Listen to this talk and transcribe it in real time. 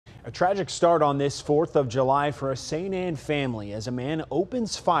A tragic start on this 4th of July for a St. Anne family as a man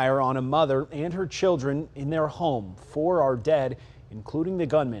opens fire on a mother and her children in their home. 4 are dead, including the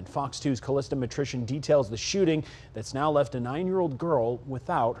gunman. Fox 2's Callista Matrician details the shooting that's now left a 9-year-old girl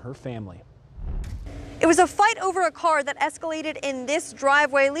without her family. It was a fight over a car that escalated in this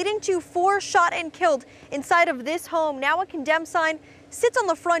driveway, leading to 4 shot and killed inside of this home. Now a condemned sign sits on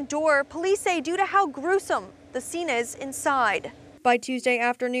the front door, police say, due to how gruesome the scene is inside. By Tuesday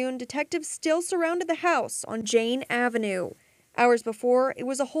afternoon, detectives still surrounded the house on Jane Avenue. Hours before, it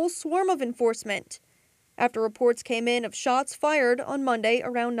was a whole swarm of enforcement after reports came in of shots fired on Monday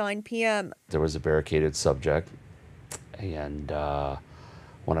around 9 p.m. There was a barricaded subject, and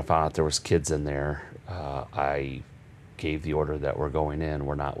when I found out there was kids in there, I gave the order that we're going in.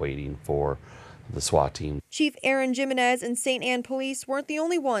 We're not waiting for the SWAT team. Chief Aaron Jimenez and St. Anne police weren't the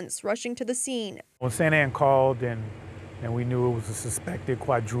only ones rushing to the scene. When St. Anne called and we knew it was a suspected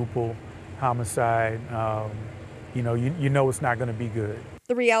quadruple homicide, you know it's not going to be good.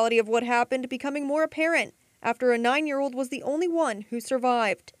 The reality of what happened becoming more apparent after a 9-year-old was the only one who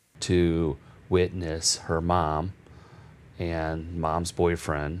survived. To witness her mom and mom's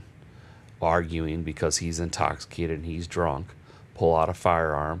boyfriend arguing because he's intoxicated and he's drunk, pull out a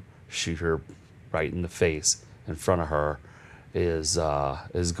firearm, shoot her right in the face in front of her is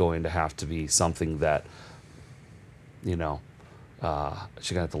going to have to be something that, she's gonna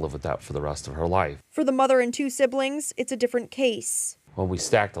have to live with that for the rest of her life. For the mother and 2 siblings, it's a different case. When we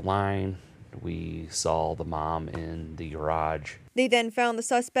stacked the line, we saw the mom in the garage. They then found the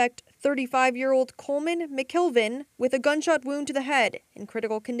suspect, 35-year-old Coleman McKilvin, with a gunshot wound to the head in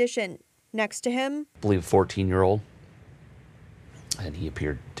critical condition. Next to him, I believe a 14-year-old, and he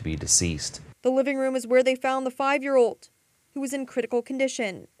appeared to be deceased. The living room is where they found the 5-year-old, who was in critical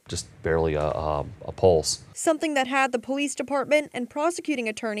condition. Just barely a pulse. Something that had the police department and prosecuting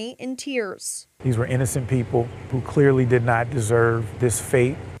attorney in tears. These were innocent people who clearly did not deserve this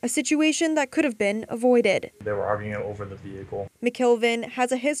fate. A situation that could have been avoided. They were arguing over the vehicle. McKilvin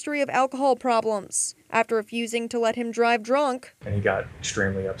has a history of alcohol problems after refusing to let him drive drunk. And he got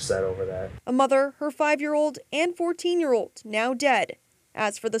extremely upset over that. A mother, her 5-year-old and 14-year-old now dead.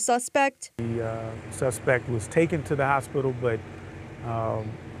 As for the suspect, the suspect was taken to the hospital, but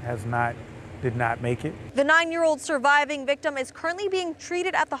did not make it. The 9-year-old surviving victim is currently being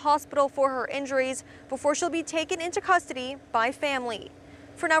treated at the hospital for her injuries before she'll be taken into custody by family.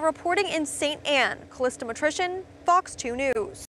 For now, reporting in St. Anne, Callista Matrician, Fox 2 News.